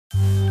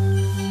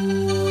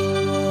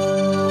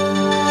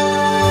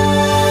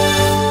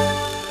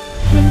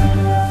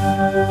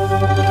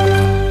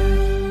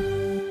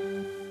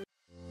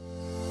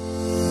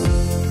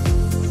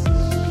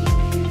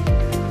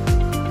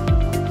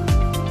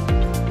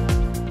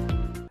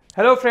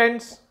Hello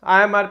friends,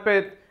 I am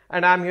Arpit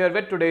and I am here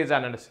with today's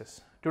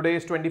analysis. Today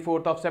is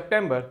 24th of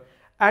September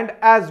and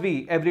as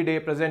we every day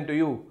present to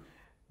you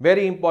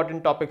very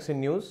important topics in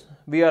news,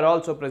 we are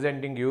also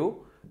presenting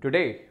you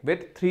today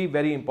with three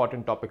very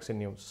important topics in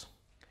news.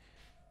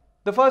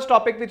 The first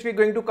topic which we are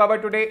going to cover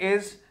today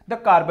is the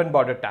carbon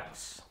border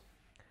tax.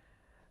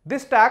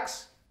 This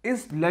tax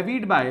is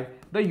levied by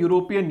the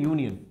European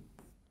Union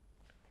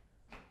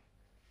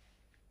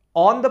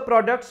on the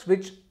products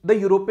which the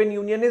European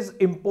Union is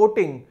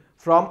importing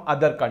from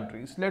other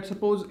countries. Let's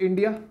suppose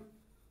India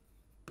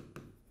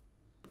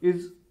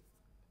is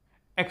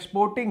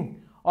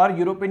exporting or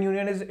European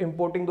Union is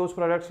importing those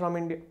products from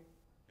India.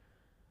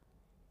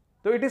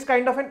 So it is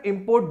kind of an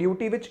import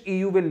duty which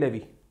EU will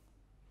levy.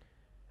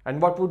 And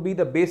what would be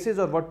the basis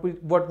or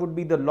what would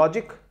be the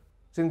logic,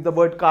 since the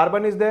word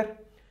carbon is there?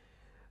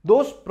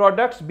 Those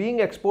products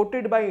being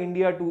exported by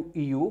India to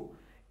EU,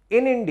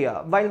 in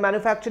India, while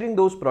manufacturing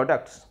those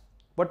products,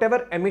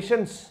 whatever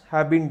emissions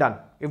have been done,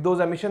 if those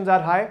emissions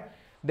are high,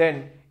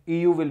 then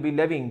EU will be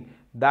levying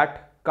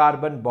that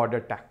carbon border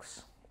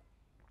tax.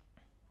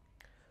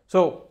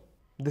 So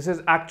this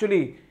is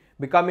actually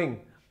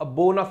becoming a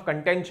bone of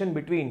contention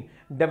between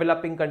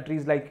developing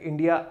countries like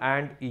India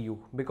and EU,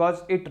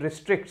 because it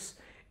restricts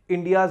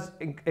India's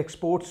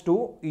exports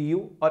to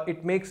EU, or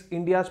it makes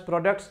India's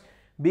products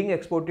being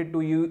exported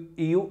to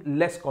EU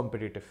less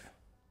competitive.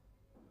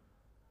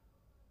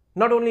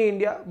 Not only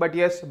India, but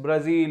yes,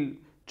 Brazil,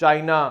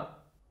 China,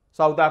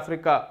 South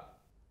Africa,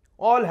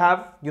 all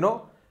have,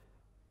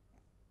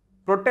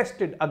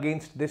 protested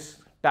against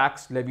this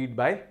tax levied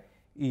by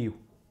EU.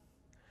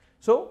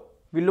 So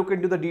we'll look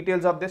into the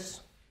details of this.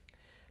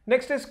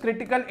 Next is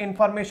critical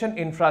information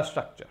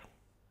infrastructure.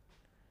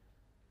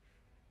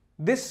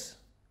 This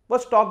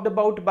was talked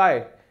about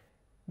by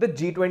the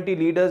G20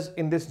 leaders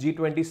in this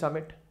G20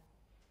 summit.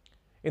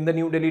 In the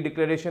New Delhi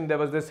declaration, there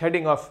was this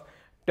heading of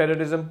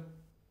terrorism,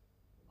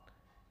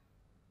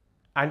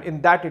 and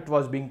in that it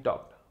was being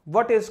talked.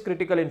 What is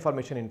critical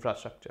information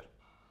infrastructure?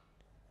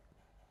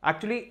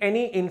 Actually,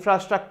 any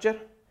infrastructure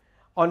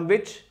on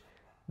which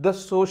the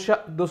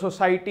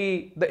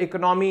society, the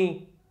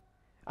economy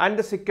and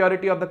the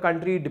security of the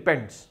country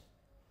depends.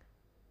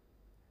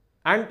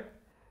 And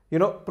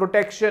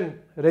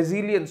protection,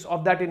 resilience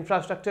of that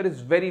infrastructure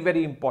is very,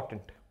 very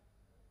important.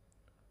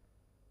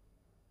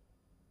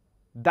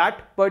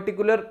 That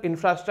particular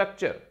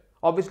infrastructure,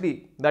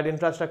 obviously that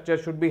infrastructure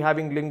should be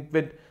having linked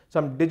with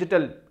some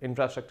digital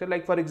infrastructure.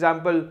 Like for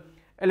example,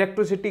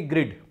 electricity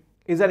grid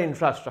is an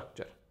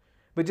infrastructure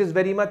which is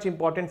very much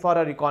important for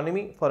our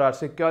economy, for our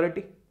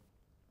security,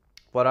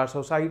 for our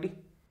society.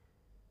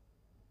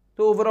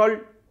 So overall,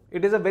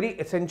 it is a very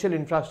essential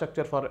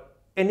infrastructure for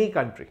any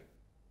country.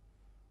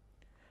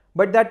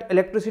 But that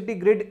electricity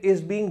grid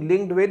is being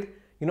linked with,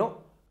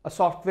 a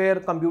software,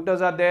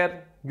 computers are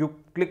there, you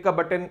click a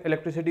button,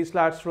 electricity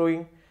starts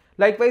flowing.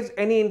 Likewise,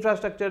 any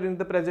infrastructure in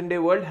the present day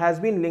world has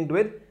been linked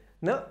with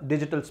the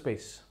digital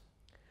space.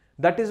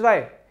 That is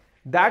why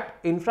that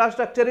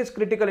infrastructure is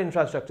critical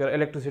infrastructure,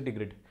 electricity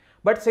grid.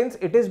 But since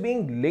it is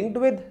being linked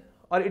with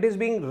or it is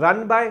being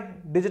run by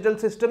digital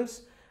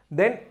systems,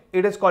 then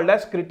it is called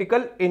as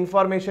critical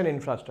information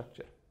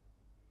infrastructure.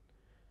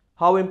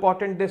 How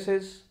important this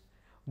is?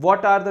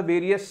 What are the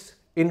various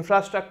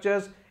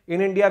infrastructures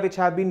in India which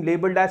have been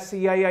labeled as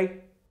CII?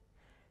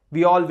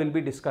 We all will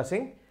be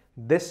discussing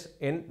this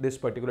in this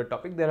particular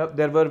topic.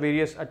 There were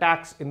various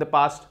attacks in the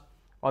past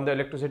on the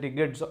electricity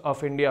grids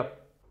of India.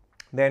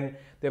 Then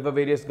there were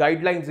various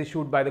guidelines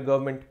issued by the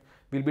government.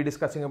 We'll be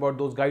discussing about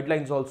those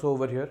guidelines also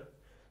over here.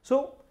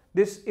 So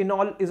this in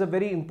all is a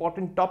very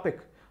important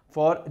topic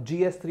for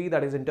GS3,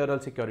 that is internal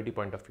security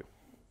point of view.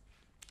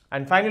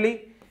 And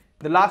finally,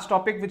 the last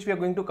topic which we are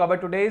going to cover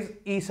today is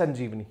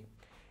eSanjeevani.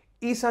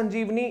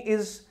 eSanjeevani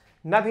is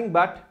nothing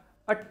but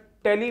a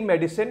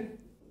telemedicine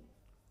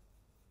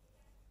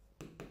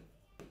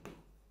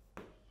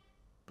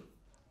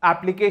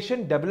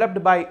application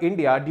developed by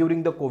India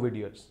during the COVID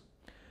years.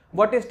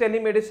 What is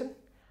telemedicine?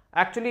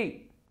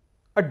 Actually,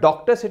 a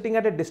doctor sitting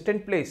at a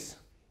distant place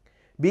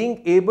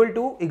being able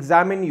to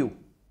examine you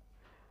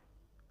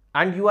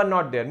and you are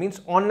not there, means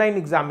online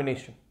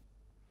examination.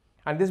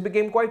 And this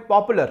became quite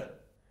popular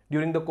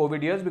during the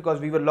COVID years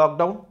because we were locked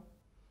down.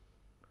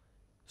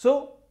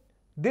 So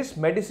this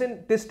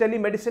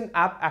telemedicine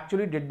app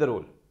actually did the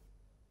role.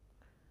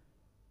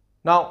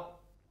 Now,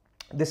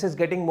 this is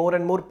getting more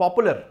and more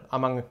popular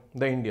among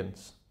the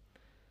Indians.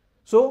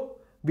 So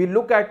we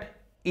look at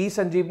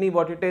eSanjeevani,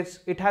 what it is.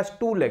 It has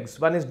two legs.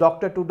 One is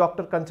doctor to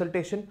doctor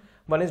consultation.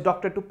 One is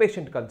doctor to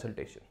patient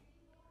consultation.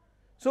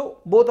 So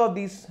both of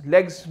these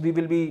legs we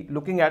will be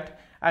looking at.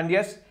 And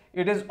yes,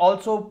 it is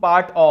also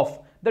part of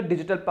the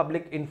digital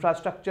public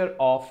infrastructure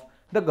of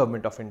the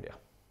government of India.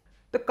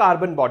 The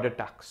carbon border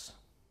tax.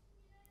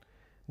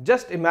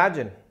 Just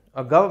imagine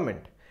a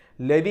government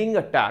levying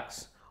a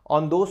tax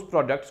on those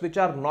products which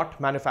are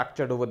not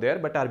manufactured over there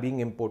but are being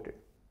imported.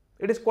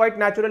 It is quite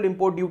natural,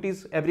 import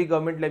duties every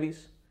government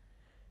levies.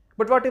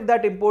 But what if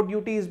that import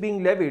duty is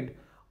being levied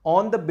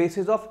on the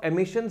basis of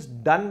emissions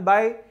done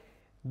by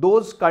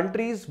those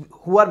countries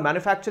who are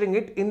manufacturing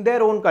it in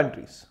their own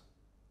countries.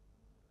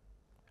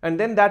 And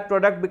then that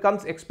product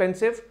becomes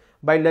expensive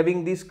by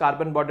levying this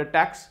carbon border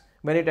tax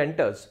when it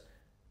enters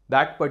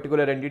that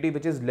particular entity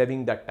which is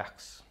levying that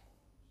tax.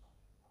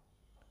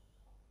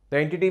 The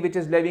entity which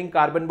is levying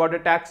carbon border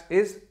tax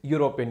is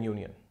European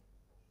Union.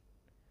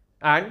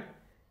 And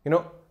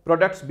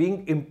products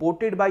being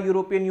imported by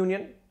European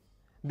Union,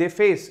 they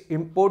face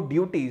import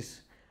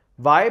duties.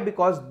 Why?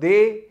 Because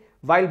they,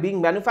 while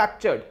being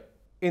manufactured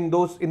in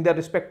their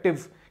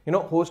respective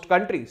host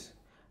countries,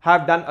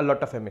 have done a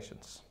lot of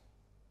emissions.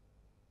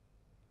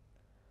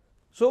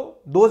 So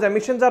those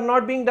emissions are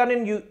not being done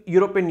in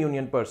European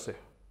Union per se.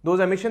 Those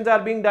emissions are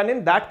being done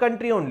in that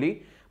country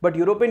only, but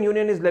European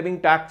Union is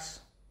levying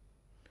tax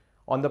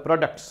on the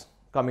products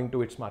coming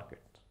to its market.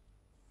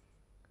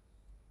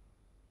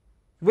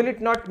 Will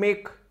it not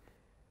make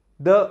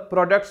the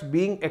products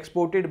being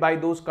exported by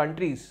those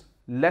countries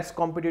less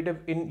competitive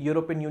in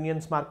European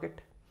Union's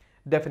market?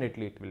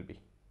 Definitely it will be.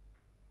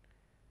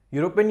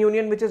 European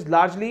Union, which is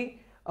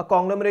largely a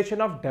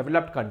conglomeration of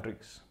developed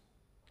countries,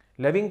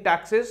 levying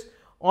taxes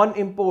on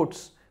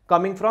imports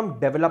coming from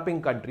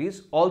developing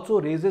countries also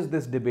raises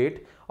this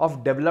debate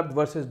of developed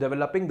versus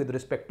developing with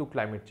respect to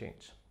climate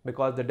change,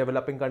 because the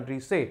developing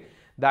countries say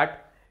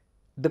that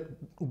the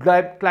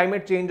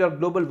climate change or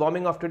global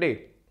warming of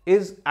today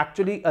is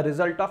actually a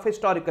result of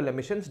historical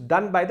emissions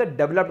done by the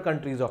developed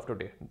countries of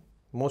today.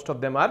 Most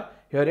of them are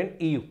here in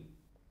EU.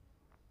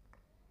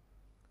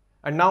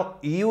 And now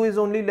EU is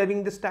only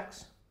levying this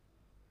tax.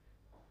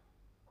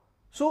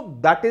 So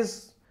that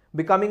is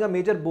becoming a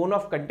major bone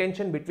of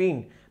contention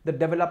between the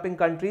developing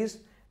countries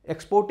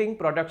exporting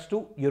products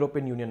to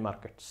European Union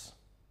markets.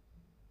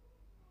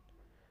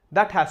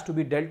 That has to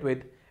be dealt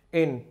with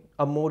in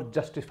a more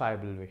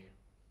justifiable way.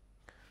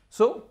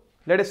 So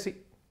let us see.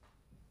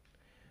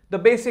 The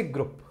basic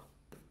group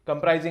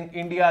comprising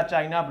India,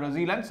 China,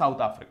 Brazil and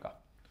South Africa.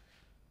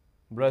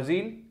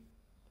 Brazil,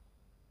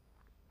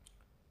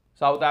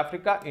 South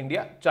Africa,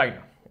 India,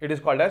 China. It is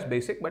called as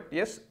basic, but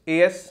yes,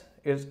 AS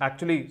is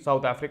actually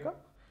South Africa.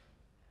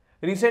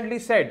 Recently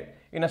said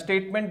in a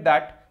statement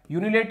that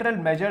unilateral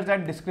measures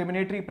and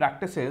discriminatory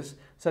practices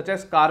such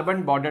as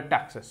carbon border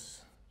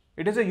taxes.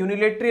 It is a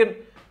unilateral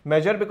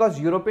measure because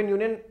European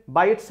Union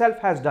by itself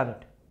has done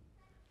it.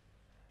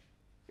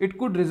 It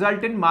could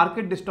result in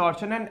market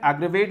distortion and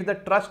aggravate the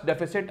trust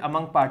deficit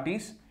among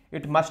parties.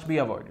 It must be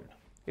avoided.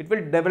 It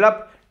will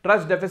develop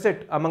trust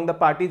deficit among the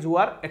parties who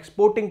are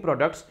exporting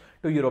products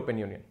to European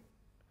Union.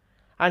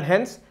 And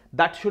hence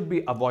that should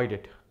be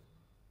avoided.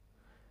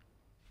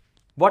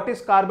 What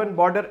is carbon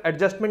border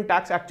adjustment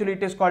tax? Actually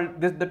it is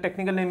called, the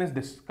technical name is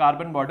this,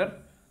 carbon border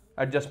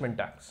adjustment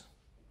tax.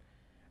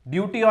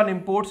 Duty on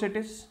imports it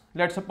is.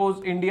 Let's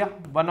suppose India,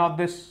 one of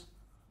these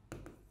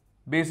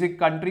basic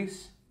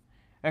countries,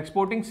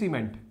 exporting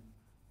cement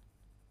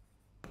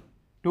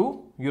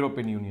to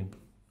European Union.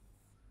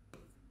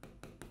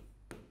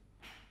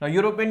 Now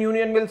European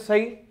Union will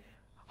say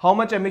how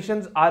much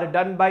emissions are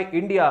done by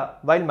India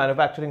while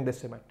manufacturing this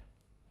cement.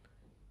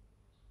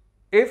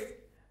 If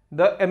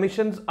the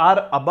emissions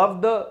are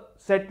above the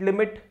set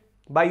limit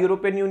by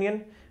European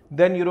Union,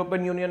 then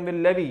European Union will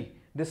levy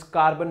this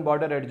carbon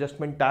border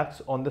adjustment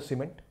tax on the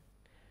cement,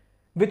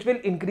 which will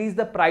increase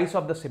the price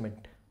of the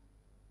cement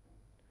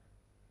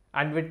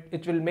and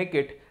it will make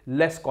it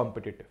less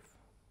competitive.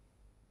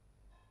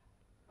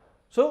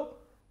 So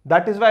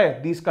that is why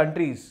these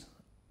countries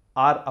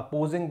are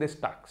opposing this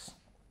tax.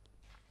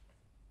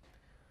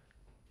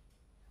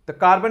 The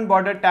carbon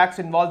border tax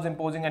involves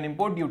imposing an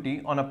import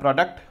duty on a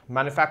product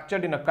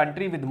manufactured in a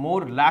country with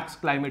more lax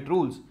climate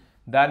rules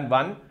than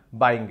one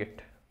buying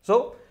it.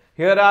 So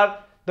here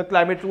are the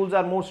climate rules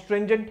are more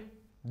stringent.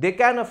 They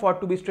can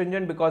afford to be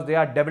stringent because they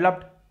are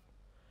developed.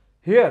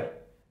 Here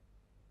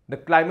the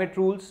climate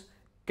rules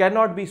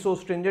cannot be so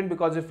stringent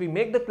because if we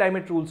make the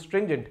climate rules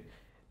stringent,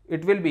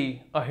 it will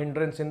be a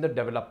hindrance in the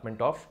development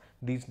of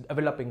these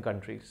developing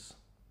countries.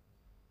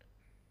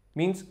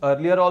 Means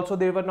earlier also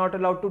they were not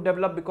allowed to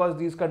develop because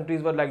these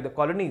countries were like the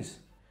colonies,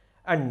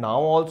 and now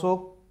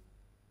also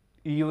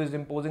EU is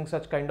imposing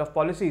such kind of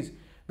policies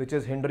which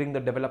is hindering the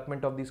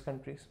development of these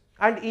countries,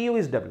 and EU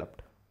is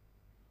developed.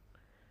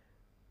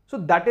 So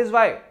that is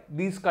why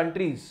these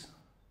countries,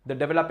 the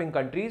developing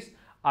countries,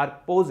 are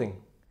posing,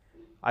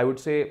 I would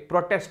say,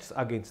 protests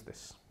against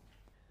this.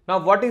 Now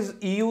what is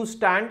EU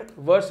stand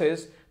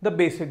versus the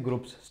basic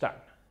group's stand?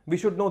 We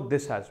should know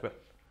this as well.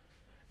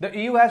 The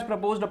EU has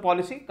proposed a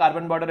policy,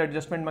 carbon border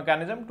adjustment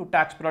mechanism, to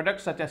tax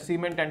products such as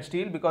cement and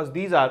steel because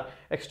these are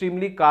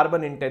extremely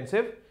carbon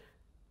intensive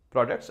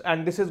products,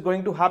 and this is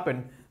going to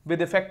happen with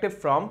effective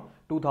from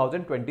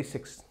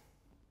 2026.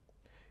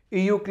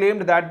 EU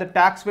claimed that the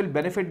tax will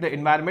benefit the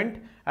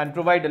environment and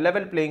provide a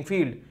level playing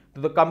field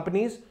to the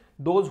companies,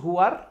 those who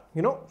are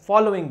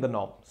following the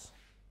norms.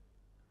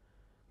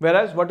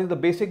 Whereas what is the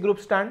basic group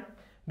stand?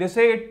 They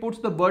say it puts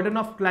the burden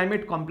of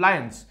climate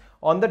compliance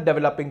on the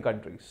developing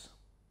countries.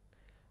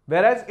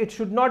 Whereas it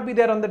should not be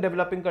there on the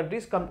developing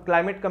countries.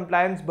 Climate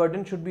compliance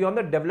burden should be on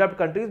the developed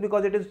countries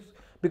because it is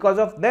because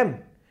of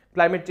them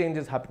climate change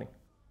is happening,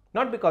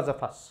 not because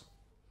of us.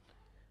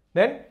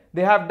 Then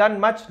they have done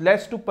much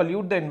less to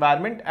pollute the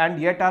environment and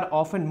yet are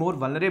often more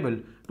vulnerable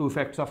to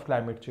effects of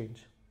climate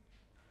change.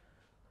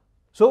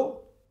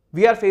 So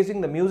we are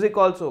facing the music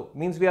also,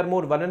 means we are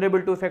more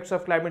vulnerable to effects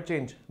of climate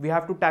change. We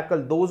have to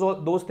tackle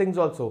those things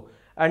also.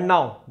 And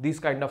now these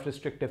kind of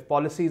restrictive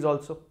policies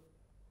also.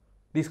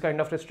 These kind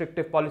of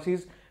restrictive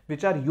policies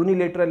which are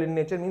unilateral in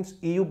nature, means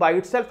EU by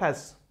itself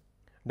has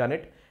done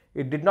it.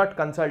 It did not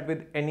consult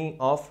with any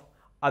of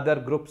other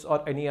groups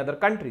or any other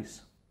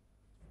countries.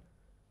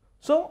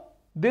 So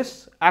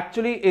this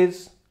actually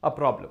is a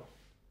problem.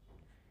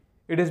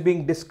 It is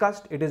being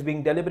discussed, it is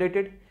being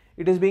deliberated,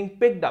 it is being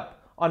picked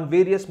up on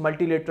various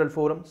multilateral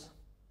forums.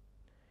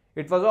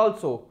 It was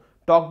also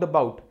talked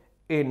about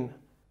in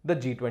the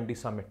G20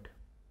 summit.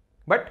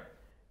 But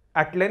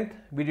at length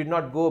we did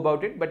not go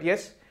about it, but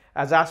yes,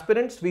 as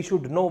aspirants we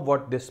should know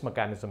what this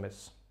mechanism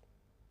is.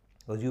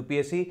 Because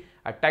UPSC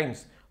at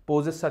times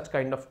poses such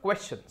kind of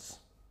questions.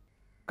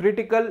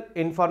 Critical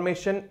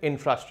information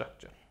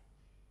infrastructure.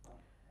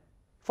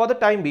 For the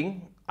time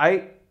being,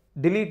 I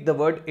delete the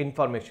word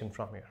information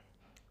from here.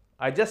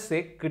 I just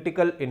say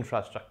critical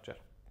infrastructure.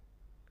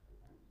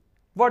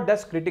 What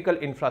does critical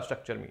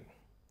infrastructure mean?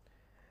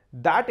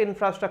 That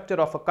infrastructure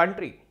of a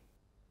country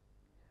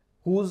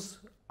whose,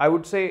 I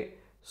would say,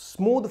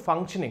 smooth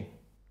functioning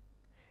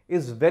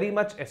is very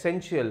much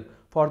essential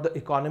for the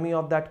economy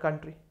of that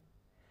country,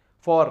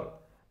 for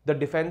the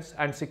defense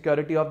and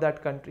security of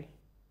that country,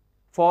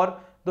 for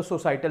the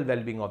societal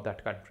well-being of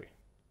that country.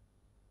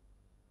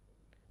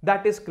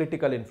 That is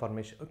critical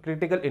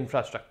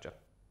infrastructure.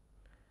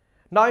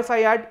 Now if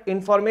I add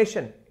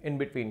information in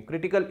between,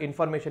 critical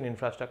information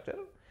infrastructure,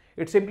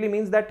 it simply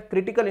means that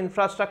critical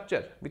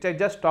infrastructure, which I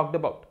just talked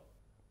about,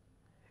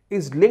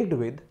 is linked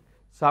with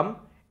some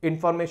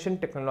information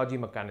technology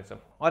mechanism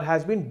or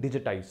has been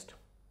digitized.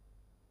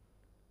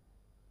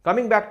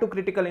 Coming back to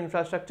critical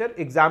infrastructure,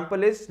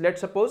 example is,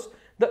 let's suppose,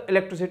 the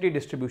electricity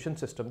distribution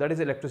system, that is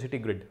electricity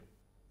grid.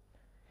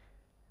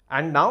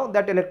 And now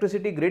that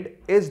electricity grid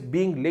is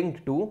being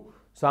linked to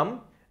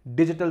some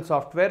digital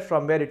software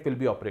from where it will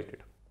be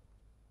operated.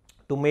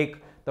 To make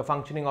the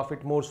functioning of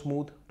it more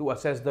smooth, to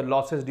assess the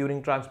losses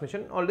during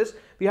transmission, all this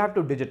we have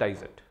to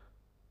digitize it.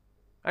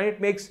 And it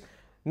makes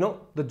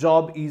the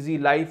job easy,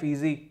 life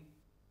easy.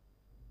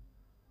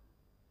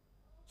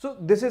 So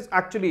this is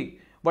actually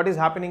what is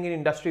happening in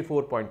Industry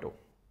 4.0.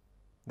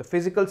 The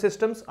physical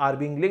systems are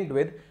being linked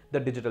with the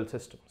digital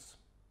systems.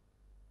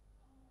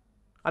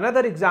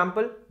 Another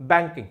example,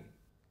 banking.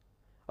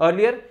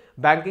 Earlier,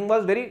 banking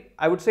was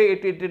I would say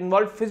it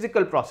involved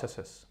physical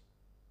processes.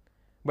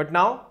 But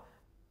now,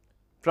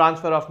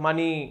 transfer of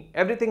money,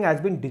 everything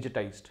has been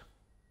digitized.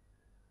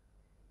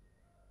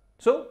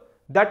 So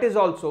that is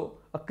also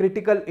a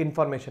critical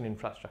information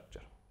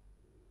infrastructure.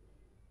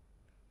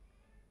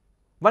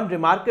 One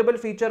remarkable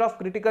feature of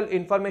critical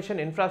information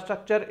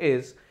infrastructure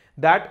is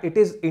that it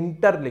is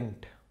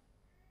interlinked.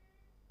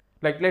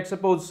 Like let's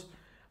suppose,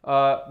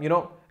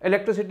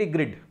 electricity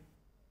grid,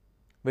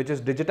 which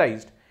is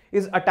digitized,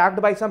 is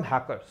attacked by some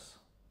hackers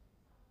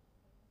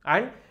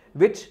and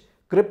which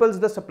cripples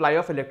the supply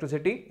of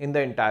electricity in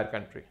the entire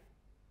country.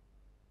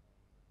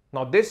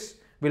 Now this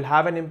will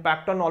have an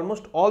impact on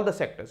almost all the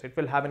sectors. It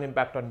will have an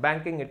impact on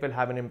banking, it will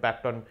have an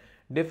impact on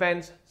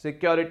defense,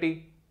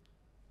 security,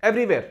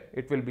 everywhere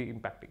it will be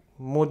impacting.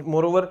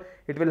 Moreover,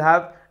 it will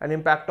have an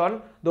impact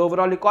on the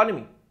overall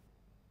economy.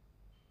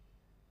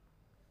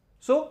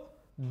 So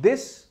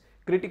this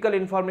critical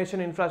information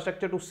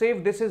infrastructure, to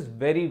save this, is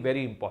very,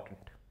 very important.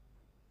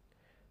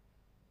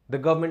 The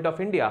Government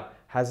of India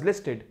has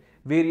listed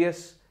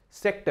various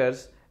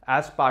sectors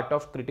as part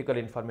of critical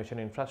information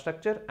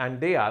infrastructure,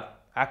 and they are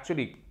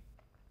actually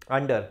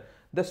under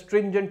the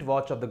stringent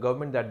watch of the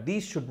government that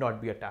these should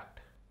not be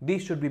attacked.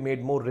 These should be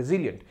made more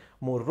resilient,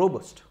 more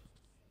robust,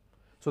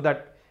 so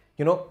that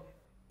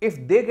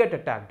if they get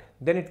attacked,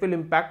 then it will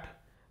impact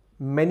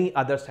many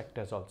other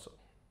sectors also.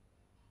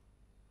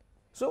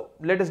 So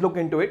let us look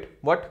into it,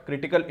 what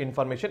critical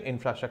information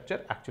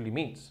infrastructure actually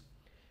means.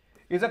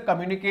 Is a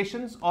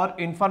communications or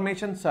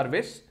information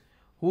service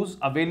whose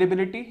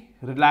availability,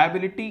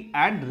 reliability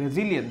and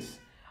resilience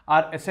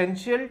are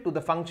essential to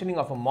the functioning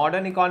of a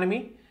modern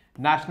economy,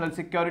 national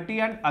security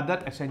and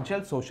other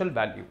essential social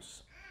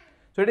values.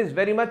 So it is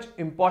very much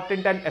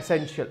important and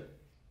essential.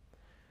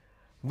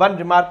 One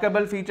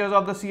remarkable features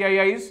of the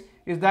CIIs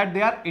is that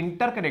they are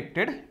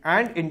interconnected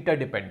and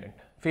interdependent.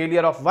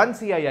 Failure of one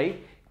CII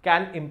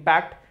can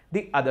impact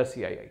the other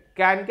CII.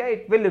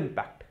 It will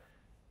impact.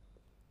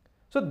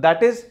 So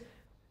that is,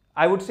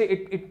 I would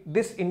say,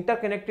 this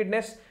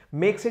interconnectedness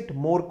makes it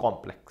more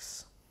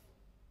complex.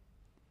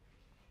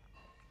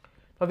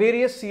 For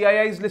various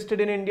CIIs listed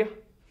in India: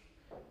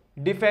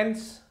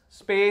 defense,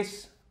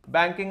 space,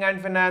 banking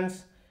and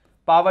finance,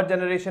 power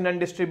generation and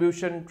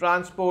distribution,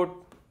 transport.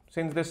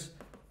 Since this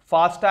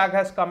FASTag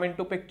has come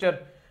into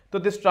picture, so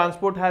this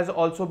transport has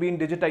also been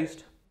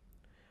digitized.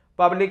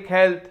 Public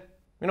health,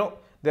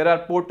 there are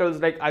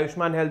portals like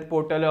Ayushman Health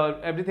portal,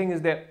 or everything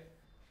is there.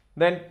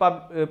 then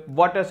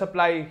water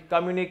supply,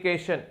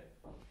 communication,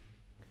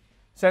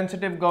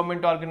 sensitive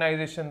government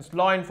organizations,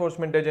 law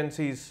enforcement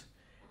agencies,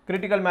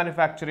 critical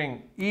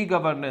manufacturing,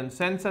 e-governance,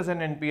 census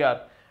and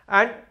NPR,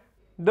 and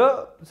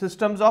the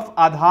systems of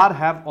Aadhaar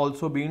have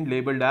also been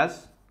labeled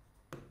as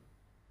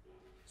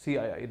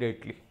CII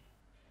lately.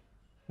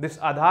 This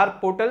Aadhaar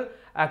portal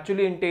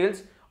actually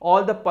entails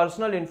all the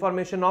personal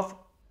information of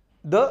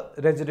the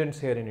residents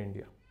here in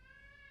India.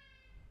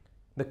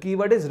 The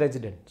keyword is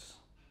residents,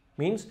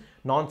 means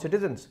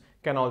non-citizens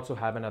can also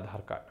have an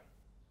Aadhaar card.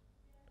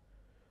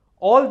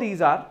 All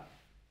these are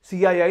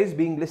CIIs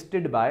being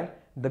listed by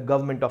the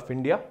government of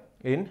India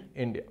in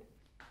India.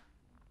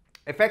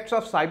 Effects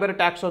of cyber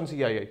attacks on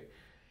CII.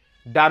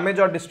 Damage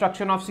or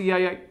destruction of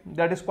CII,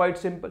 that is quite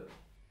simple.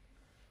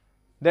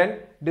 Then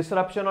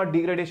disruption or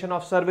degradation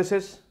of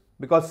services,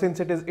 because since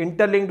it is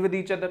interlinked with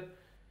each other,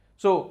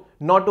 so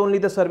not only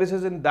the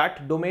services in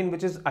that domain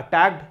which is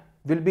attacked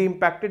will be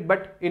impacted,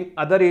 but in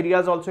other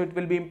areas also it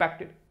will be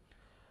impacted.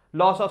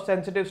 Loss of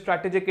sensitive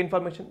strategic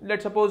information.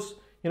 Let's suppose,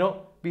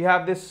 we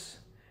have this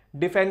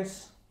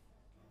defense.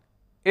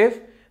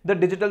 If the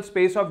digital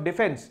space of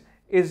defense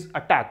is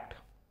attacked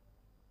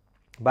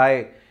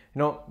by,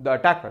 the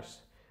attackers,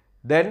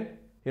 then,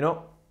 there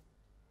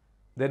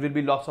will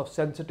be loss of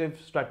sensitive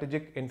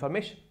strategic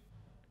information.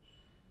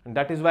 And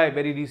that is why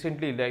very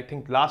recently, I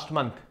think last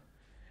month,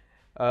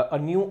 a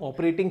new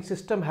operating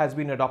system has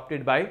been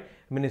adopted by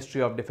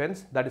Ministry of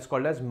Defense, that is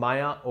called as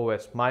Maya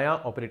OS, Maya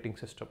operating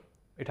system.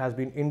 It has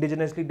been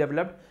indigenously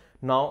developed.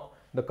 Now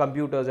the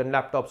computers and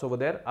laptops over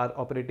there are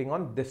operating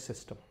on this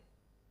system.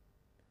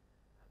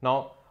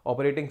 Now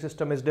operating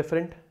system is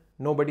different.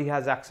 Nobody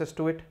has access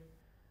to it.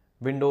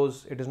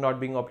 Windows, it is not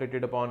being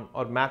operated upon,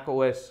 or Mac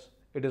OS,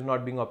 it is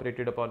not being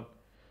operated upon.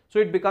 So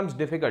it becomes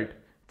difficult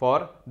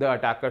for the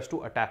attackers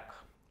to attack.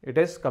 It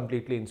is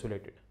completely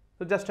insulated.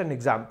 So just an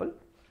example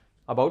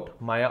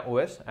about Maya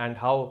OS and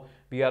how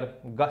we are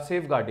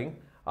safeguarding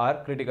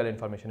our critical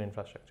information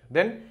infrastructure.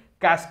 Then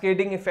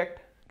cascading effect.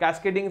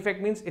 Cascading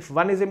effect means if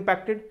one is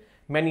impacted,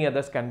 many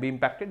others can be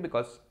impacted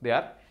because they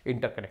are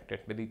interconnected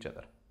with each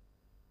other.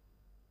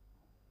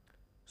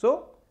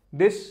 So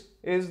this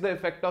is the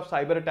effect of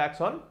cyber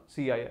attacks on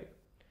CII.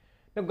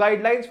 Now,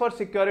 guidelines for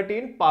security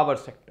in power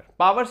sector.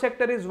 Power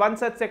sector is one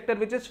such sector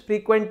which is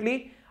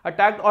frequently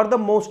attacked, or the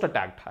most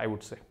attacked, I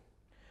would say,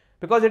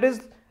 because it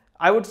is,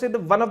 I would say,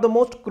 one of the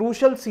most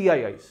crucial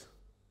CIIs,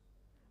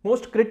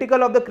 most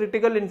critical of the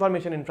critical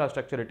information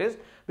infrastructure it is,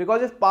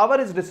 because if power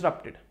is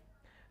disrupted,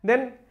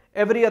 then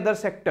every other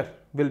sector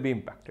will be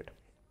impacted.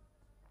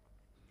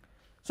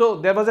 So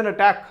there was an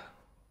attack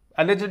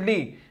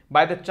allegedly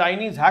by the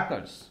Chinese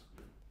hackers,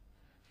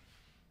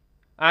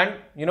 and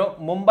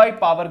Mumbai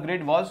power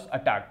grid was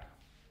attacked.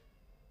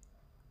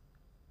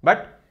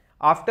 But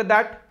after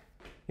that,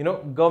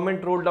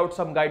 government rolled out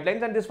some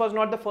guidelines, and this was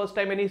not the first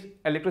time any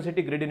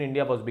electricity grid in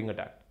India was being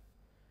attacked.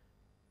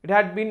 There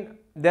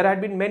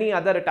had been many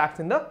other attacks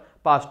in the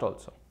past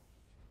also.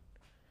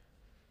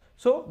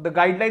 So the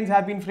guidelines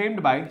have been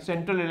framed by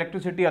Central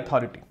Electricity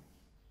Authority,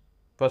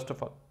 first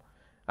of all,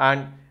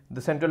 and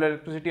the Central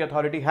Electricity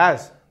Authority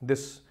has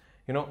this,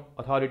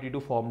 authority to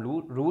form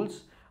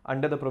rules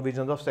under the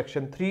provisions of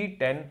Section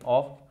 310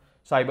 of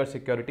Cyber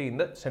Security in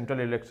the Central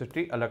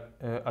Electricity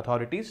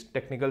Authority's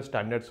Technical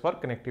Standards for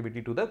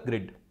Connectivity to the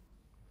Grid.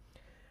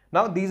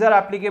 Now, these are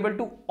applicable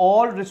to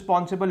all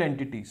responsible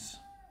entities,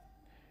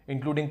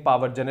 including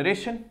power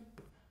generation,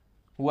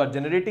 who are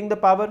generating the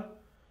power,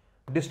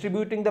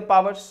 distributing the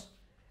powers,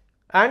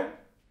 and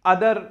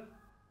other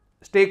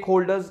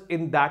stakeholders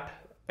in that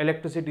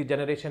electricity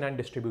generation and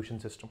distribution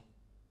system.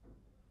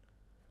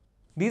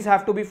 These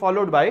have to be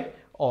followed by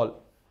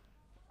all.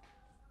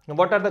 Now,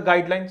 what are the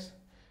guidelines?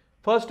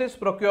 First is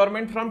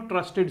procurement from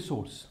trusted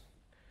source.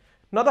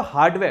 Now, the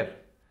hardware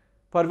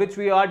for which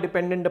we are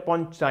dependent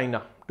upon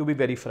China, to be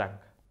very frank,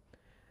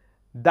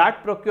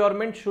 that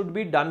procurement should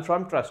be done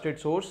from trusted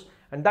source,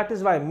 and that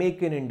is why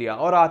Make in India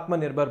or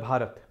Atmanirbhar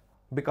Bharat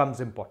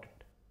becomes important.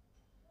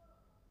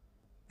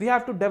 We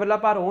have to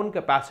develop our own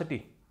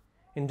capacity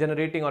in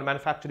generating or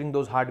manufacturing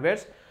those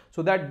hardwares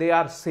so that they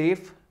are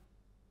safe,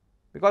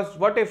 because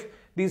what if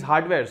these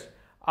hardwares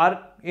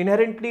are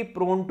inherently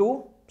prone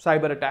to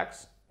cyber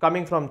attacks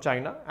coming from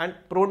China and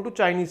prone to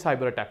Chinese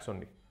cyber attacks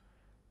only?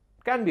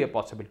 Can be a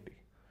possibility.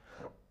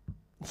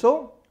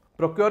 So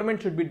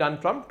procurement should be done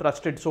from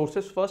trusted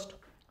sources first.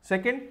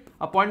 Second,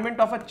 appointment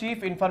of a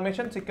Chief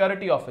Information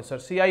Security Officer,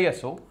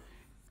 CISO,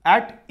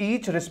 at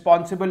each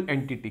responsible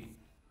entity,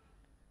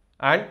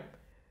 and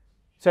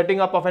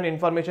setting up of an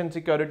information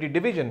security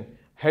division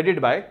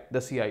headed by the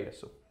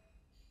CISO.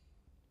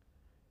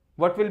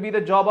 What will be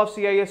the job of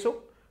CISO?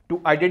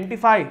 To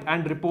identify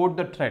and report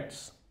the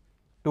threats.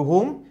 To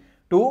whom?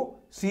 To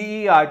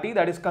CERT,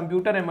 that is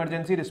Computer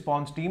Emergency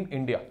Response Team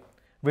India,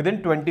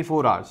 within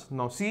 24 hours.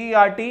 Now,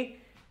 CERT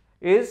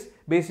is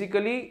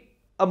basically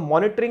a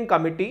monitoring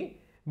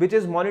committee which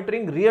is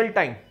monitoring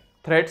real-time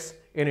threats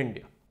in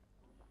India.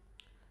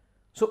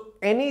 So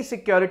any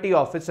security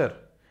officer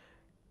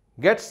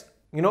gets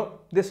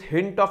this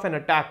hint of an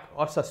attack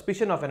or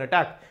suspicion of an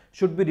attack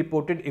should be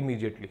reported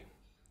immediately.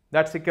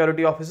 That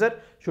security officer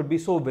should be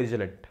so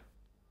vigilant.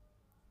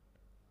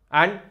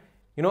 And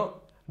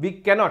we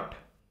cannot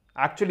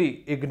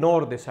actually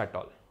ignore this at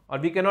all, or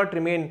we cannot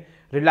remain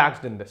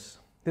relaxed in this.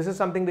 This is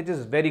something which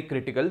is very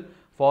critical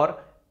for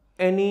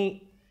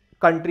any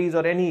countries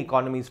or any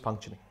economies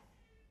functioning.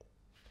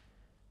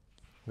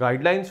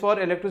 Guidelines for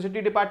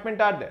electricity department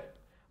are there,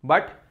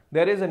 but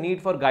there is a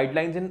need for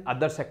guidelines in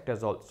other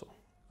sectors also.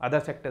 Other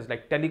sectors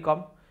like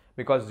telecom,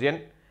 because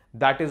then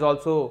that is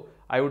also,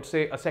 I would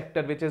say, a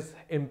sector which is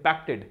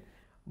impacted.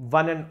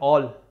 One and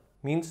all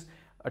means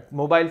a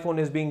mobile phone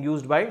is being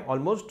used by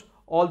almost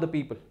all the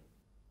people.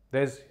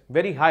 There is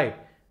very high,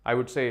 I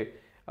would say,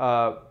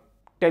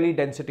 tele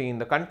density in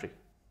the country.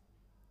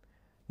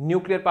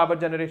 Nuclear power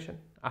generation.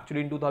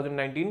 Actually in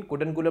 2019,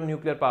 Kudankulam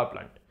nuclear power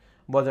plant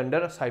was under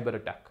a cyber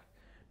attack.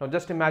 Now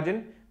just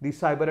imagine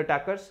these cyber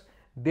attackers,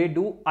 they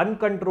do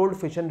uncontrolled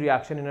fission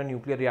reaction in a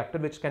nuclear reactor,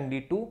 which can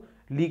lead to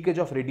leakage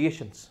of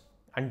radiations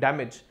and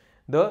damage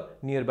the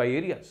nearby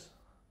areas.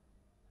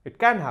 It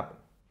can happen.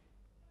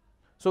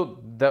 So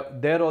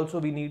there also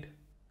we need,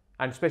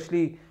 and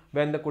especially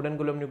when the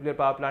Kudankulam nuclear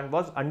power plant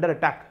was under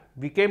attack,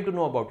 we came to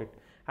know about it.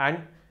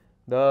 And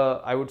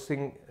I would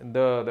think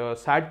the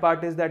sad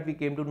part is that we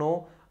came to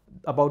know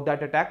about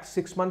that attack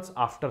 6 months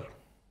after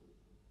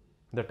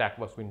the attack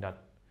was being done.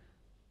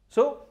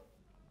 So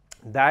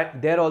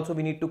that there also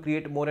we need to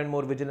create more and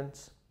more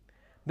vigilance.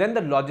 Then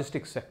the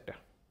logistics sector.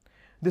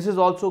 This is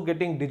also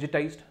getting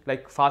digitized,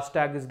 like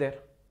FASTag is there.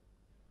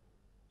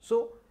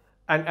 So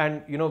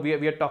and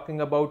we are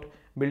talking about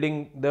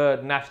building the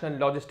national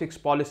logistics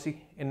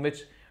policy, in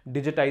which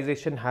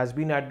digitization has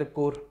been at the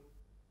core.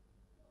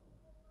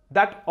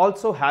 That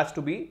also has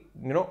to be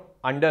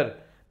under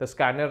the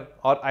scanner,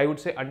 or I would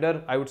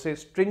say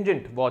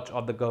stringent watch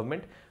of the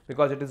government,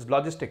 because it is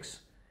logistics.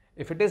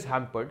 If it is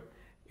hampered,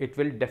 it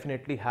will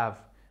definitely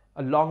have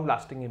a long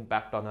lasting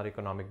impact on our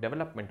economic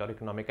development or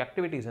economic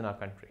activities in our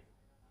country.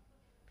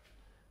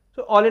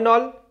 So all in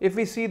all, if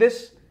we see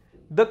this,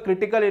 the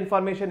critical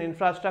information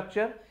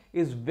infrastructure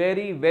is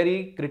very,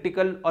 very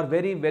critical or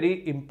very,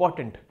 very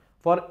important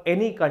for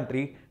any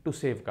country to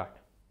safeguard.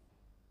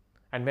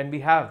 And when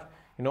we have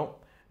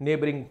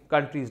neighboring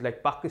countries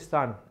like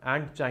Pakistan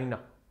and China,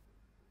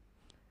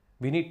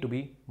 we need to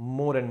be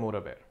more and more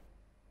aware.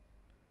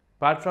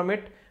 Apart from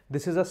it,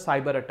 this is a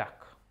cyber attack.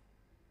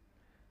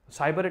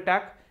 Cyber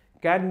attack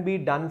can be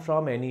done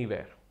from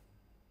anywhere.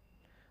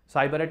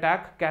 Cyber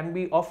attack can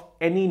be of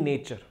any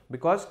nature,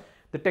 because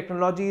the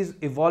technology is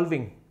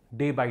evolving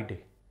day by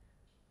day.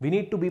 We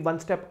need to be one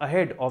step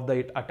ahead of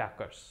the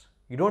attackers.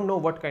 You don't know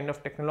what kind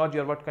of technology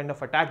or what kind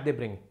of attack they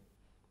bring.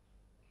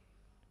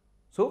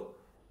 So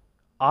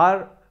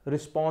our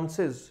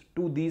responses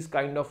to these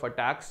kind of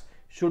attacks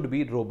should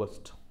be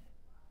robust.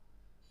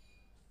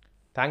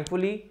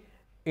 Thankfully,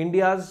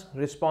 India's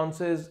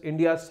responses,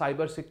 India's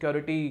cyber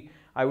security,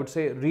 I would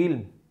say,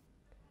 realm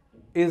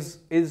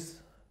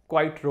is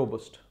quite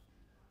robust.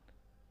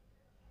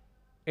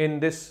 In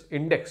this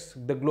index,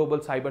 the Global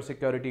Cyber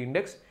Security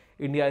Index,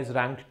 India is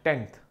ranked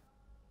 10th,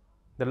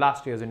 the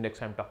last year's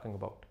index I'm talking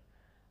about,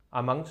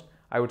 amongst,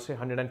 I would say,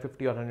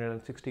 150 or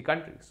 160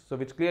 countries. So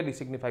which clearly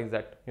signifies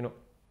that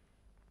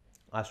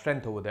our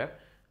strength over there.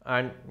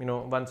 And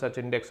one such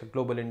index, a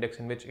global index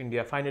in which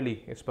India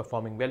finally is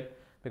performing well,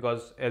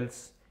 because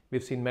else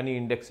we've seen many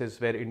indexes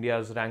where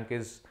India's rank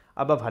is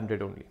above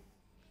 100 only.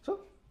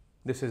 So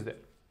this is there.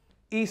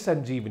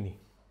 E-Sanjeevani.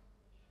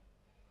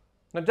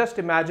 Now just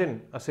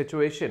imagine a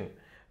situation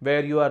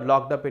where you are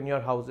locked up in your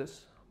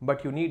houses,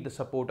 but you need the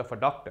support of a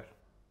doctor,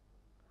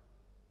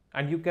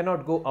 and you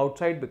cannot go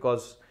outside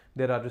because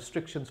there are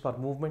restrictions for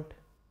movement.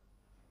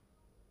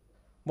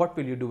 What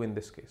will you do in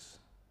this case?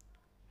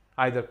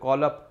 Either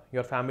call up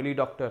your family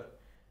doctor.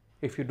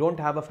 If you don't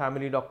have a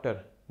family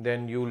doctor,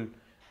 then you'll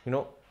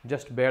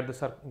just bear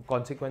the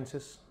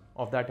consequences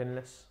of that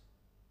illness.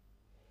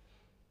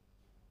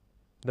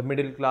 The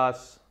middle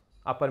class,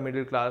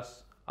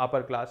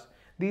 upper class,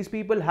 these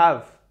people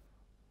have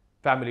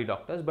family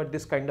doctors, but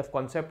this kind of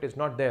concept is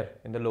not there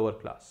in the lower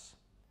class.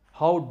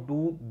 How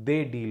do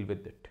they deal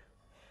with it?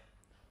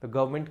 The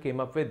government came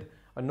up with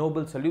a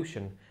noble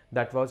solution,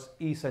 that was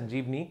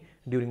E-Sanjeevani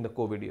during the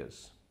COVID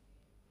years.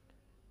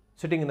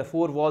 Sitting in the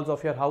four walls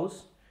of your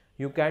house,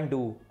 you can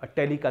do a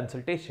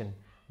teleconsultation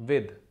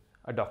with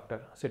a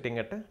doctor sitting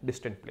at a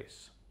distant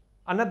place.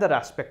 Another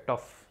aspect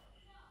of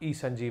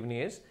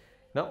E-Sanjeevani is,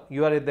 now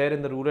you are there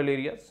in the rural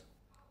areas,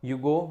 you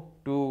go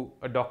to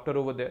a doctor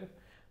over there.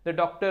 The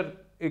doctor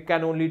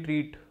can only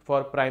treat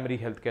for primary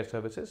healthcare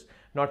services,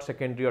 not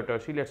secondary or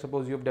tertiary. Let's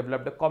suppose you have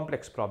developed a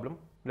complex problem.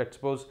 Let's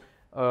suppose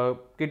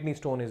kidney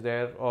stone is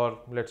there, or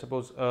let's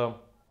suppose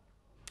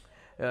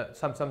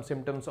some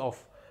symptoms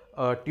of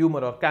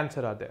tumor or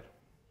cancer are there.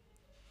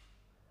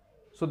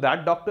 So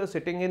that doctor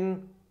sitting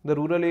in the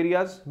rural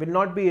areas will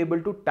not be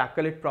able to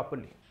tackle it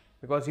properly,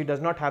 because he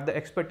does not have the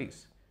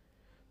expertise.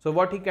 So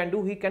what he can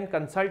do, he can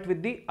consult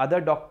with the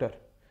other doctor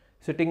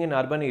sitting in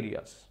urban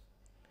areas,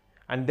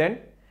 and then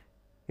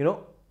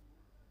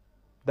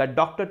that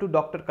doctor to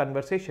doctor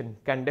conversation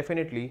can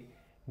definitely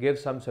give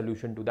some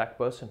solution to that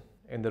person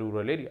in the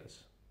rural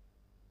areas.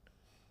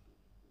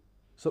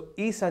 So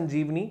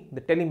eSanjeevani,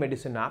 the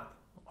telemedicine app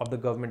of the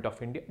Government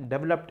of India,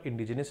 developed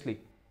indigenously,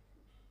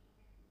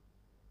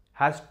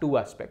 has two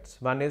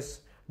aspects. One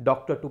is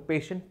doctor to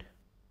patient,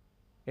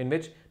 in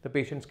which the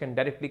patients can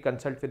directly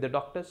consult with the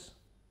doctors,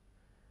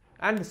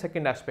 and the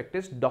second aspect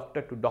is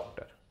doctor to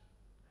doctor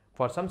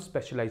for some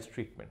specialized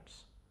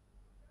treatments.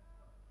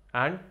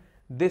 And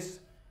this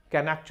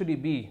can actually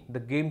be the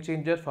game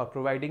changer for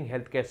providing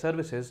healthcare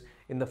services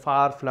in the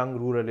far-flung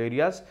rural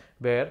areas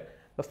where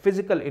the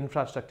physical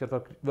infrastructure,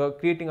 for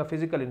creating a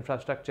physical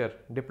infrastructure,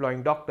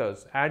 deploying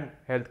doctors and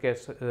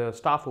healthcare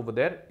staff over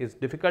there is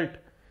difficult.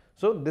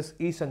 So this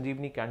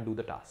eSanjeevani can do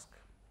the task.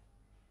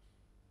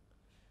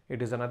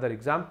 It is another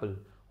example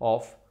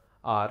of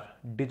our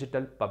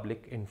digital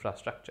public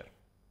infrastructure.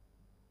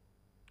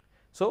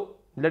 So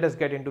let us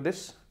get into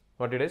this,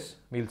 what it is,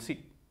 we'll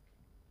see.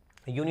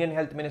 The Union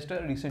Health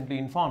Minister recently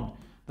informed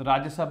the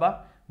Rajya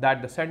Sabha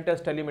that the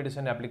centre's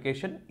telemedicine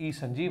application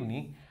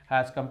eSanjeevani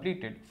has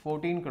completed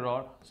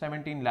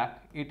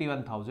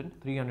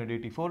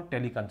 14,17,81,384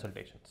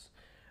 teleconsultations,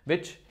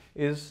 which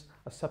is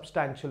a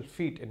substantial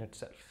feat in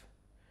itself.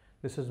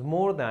 This is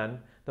more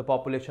than the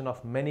population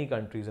of many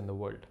countries in the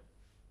world.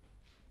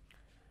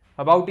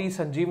 About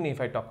eSanjeevani,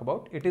 if I talk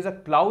about, it is a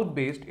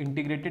cloud-based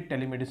integrated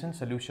telemedicine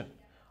solution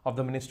of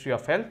the Ministry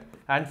of Health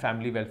and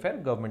Family Welfare,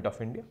 Government of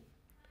India.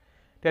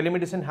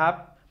 Telemedicine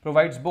app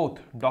provides both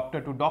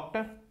doctor to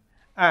doctor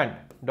and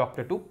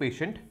doctor to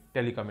patient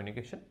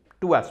telecommunication,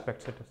 two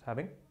aspects it is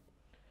having.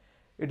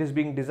 It is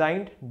being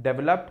designed,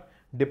 developed,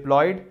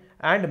 deployed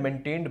and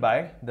maintained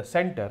by the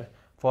Center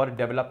for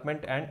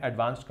Development and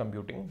Advanced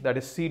Computing, that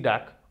is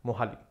CDAC,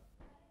 Mohali.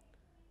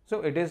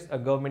 So it is a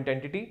government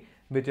entity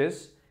which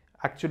is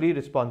actually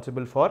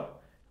responsible for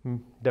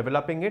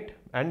developing it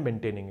and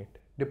maintaining it,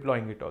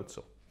 deploying it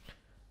also.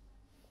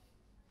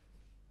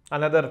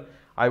 Another,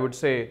 I would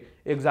say,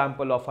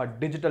 example of a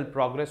digital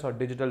progress or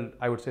digital,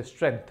 I would say,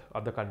 strength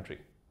of the country.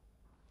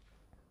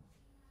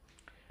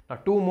 Now,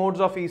 two modes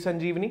of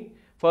eSanjeevani.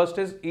 First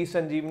is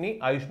eSanjeevani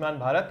Ayushman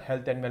Bharat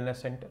Health and Wellness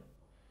Center.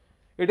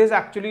 It is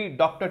actually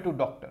doctor to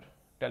doctor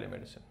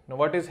telemedicine. Now,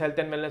 what is Health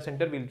and Wellness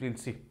Center? We'll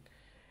see.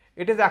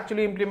 It is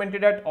actually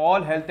implemented at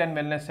all health and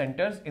wellness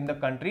centers in the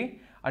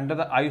country under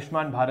the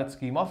Ayushman Bharat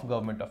scheme of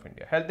Government of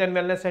India. Health and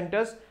wellness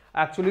centers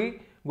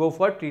actually go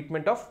for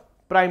treatment of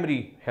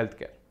primary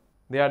healthcare.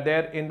 They are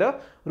there in the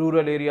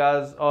rural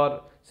areas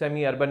or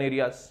semi-urban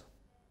areas.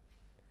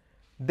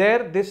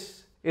 There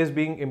this is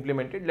being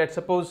implemented. Let's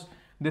suppose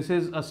this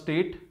is a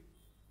state.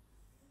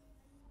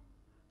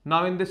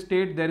 Now in this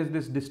state there is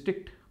this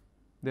district,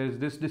 there is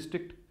this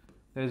district,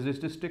 there is this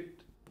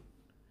district.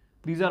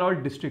 These are all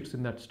districts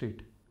in that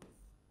state.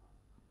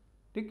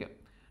 Okay.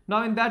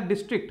 Now in that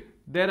district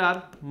there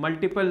are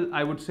multiple,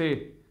 I would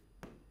say,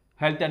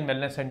 health and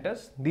wellness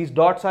centers. These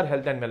dots are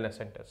health and wellness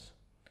centers.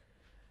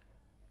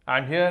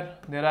 And here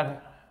there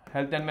are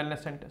health and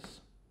wellness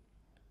centers.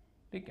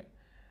 Okay.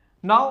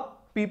 Now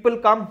people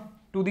come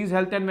to these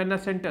health and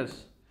wellness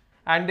centers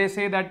and they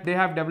say that they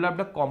have developed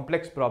a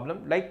complex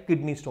problem like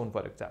kidney stone,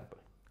 for example.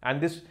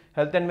 And this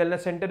health and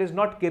wellness center is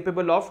not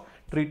capable of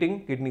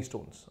treating kidney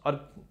stones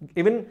or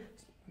even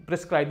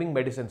prescribing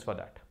medicines for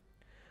that.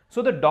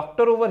 So the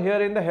doctor over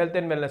here in the health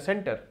and wellness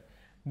center,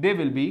 they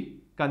will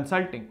be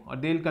consulting, or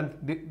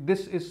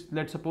this is,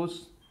 let's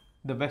suppose,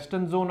 the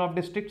western zone of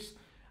districts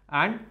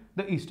and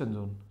the eastern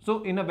zone.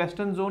 So in a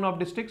western zone of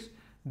districts,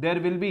 there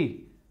will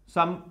be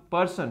some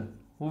person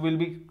who will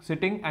be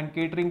sitting and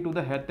catering to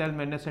the health and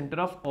wellness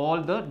center of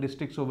all the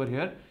districts over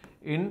here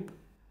in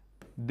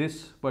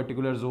this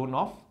particular zone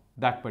of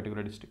that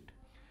particular district.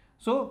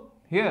 So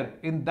here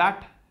in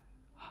that,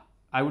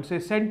 I would say,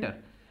 center,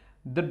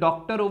 the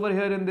doctor over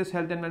here in this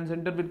health and wellness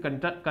center will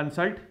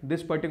consult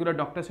this particular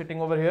doctor sitting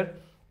over here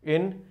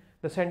in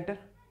the center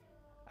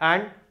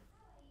and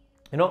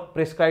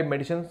prescribe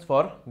medicines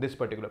for this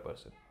particular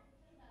person.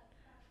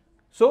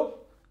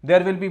 So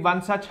there will be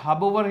one such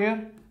hub over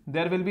here,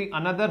 there will be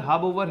another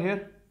hub over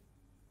here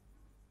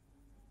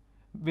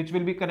which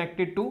will be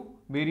connected to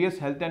various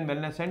health and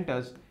wellness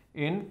centers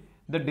in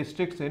the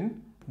districts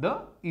in the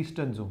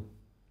eastern zone.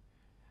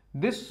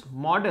 This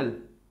model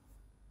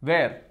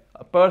where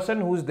a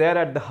person who is there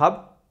at the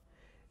hub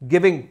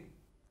giving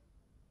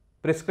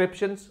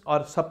prescriptions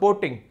or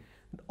supporting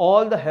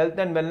all the health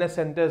and wellness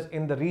centers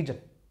in the region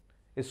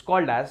is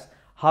called as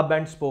hub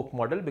and spoke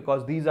model,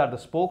 because these are the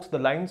spokes, the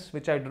lines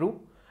which I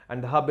drew,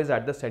 and the hub is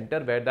at the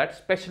center where that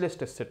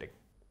specialist is sitting.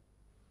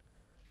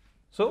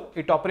 So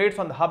it operates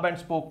on the hub and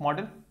spoke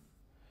model,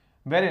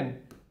 wherein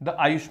the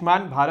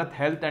Ayushman Bharat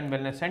Health and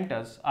Wellness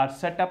Centers are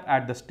set up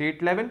at the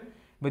state level,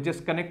 which is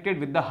connected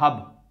with the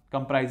hub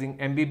comprising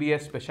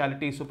MBBS,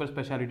 specialty, super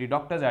specialty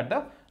doctors at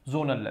the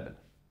zonal level.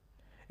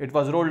 It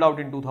was rolled out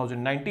in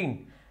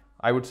 2019.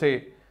 I would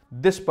say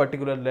this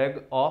particular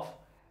leg of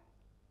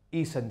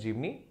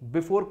eSanjeevani,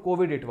 before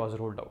COVID it was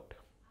rolled out,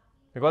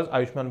 because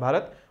Ayushman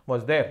Bharat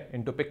was there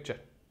into picture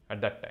at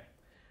that time.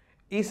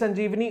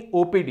 eSanjeevani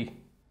OPD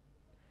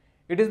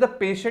It is the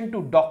patient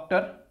to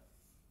doctor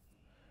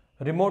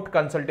remote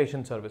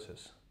consultation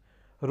services,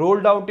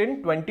 rolled out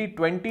in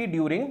 2020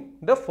 during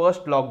the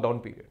first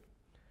lockdown period.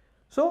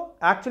 So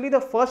actually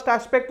the first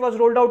aspect was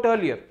rolled out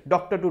earlier,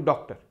 doctor to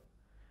doctor,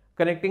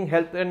 connecting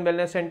health and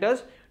wellness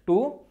centers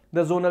to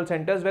the zonal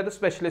centers where the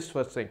specialists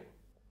were staying.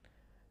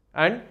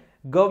 And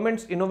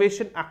government's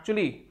innovation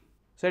actually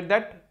said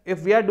that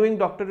if we are doing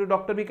doctor to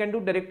doctor, we can do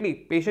directly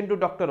patient to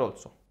doctor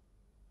also.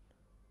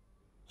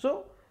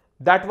 So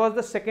that was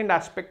the second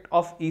aspect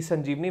of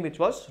eSanjeevani which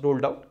was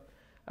rolled out,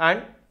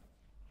 and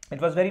it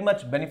was very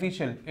much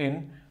beneficial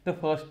in the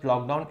first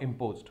lockdown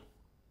imposed.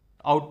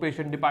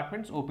 Outpatient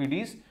departments,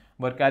 OPDs,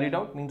 were carried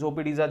out. Means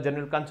OPDs are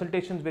general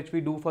consultations which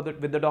we do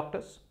with the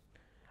doctors,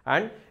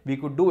 and we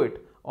could do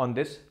it on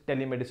this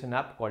telemedicine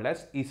app called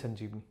as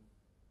eSanjeevani.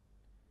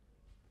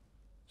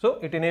 So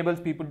it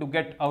enables people to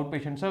get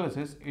outpatient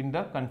services in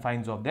the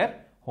confines of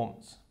their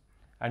homes.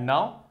 And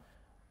now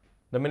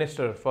the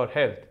Minister for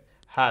Health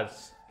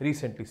has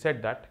recently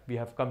said that we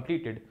have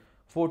completed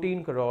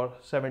 14 crore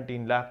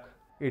 17 lakh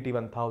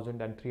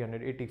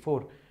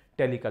 81,384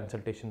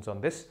 teleconsultations on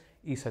this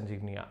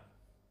eSanjeevani app.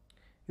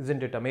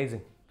 Isn't it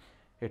amazing?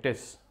 It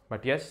is.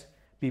 But yes,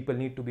 people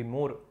need to be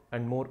more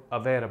and more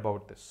aware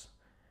about this,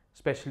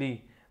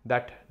 especially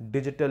that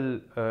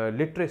digital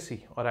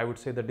literacy, or I would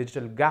say the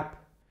digital gap,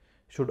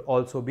 should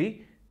also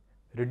be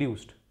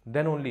reduced.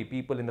 Then only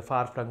people in the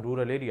far-flung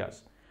rural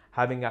areas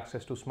having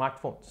access to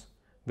smartphones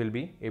will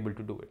be able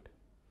to do it.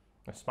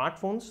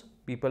 Smartphones,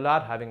 people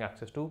are having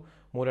access to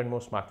more and more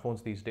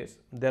smartphones these days.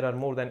 There are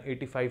more than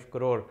 85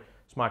 crore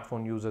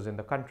smartphone users in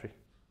the country.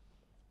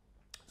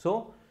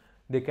 So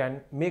they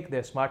can make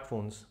their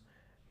smartphones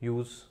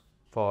use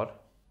for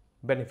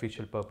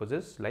beneficial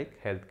purposes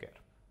like healthcare.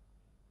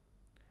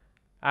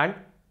 And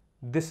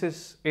this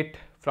is it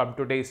from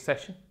today's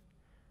session.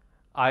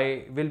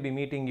 I will be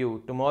meeting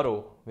you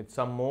tomorrow with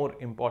some more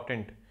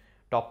important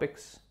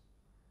topics,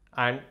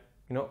 and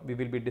we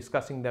will be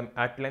discussing them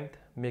at length,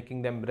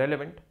 making them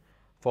relevant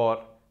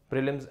for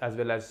prelims as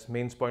well as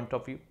mains point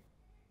of view.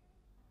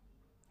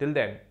 Till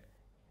then,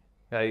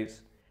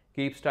 guys,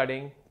 keep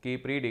studying,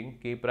 keep reading,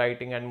 keep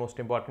writing, and most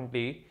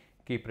importantly,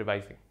 keep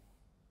revising.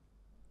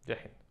 Jai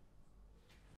Hind.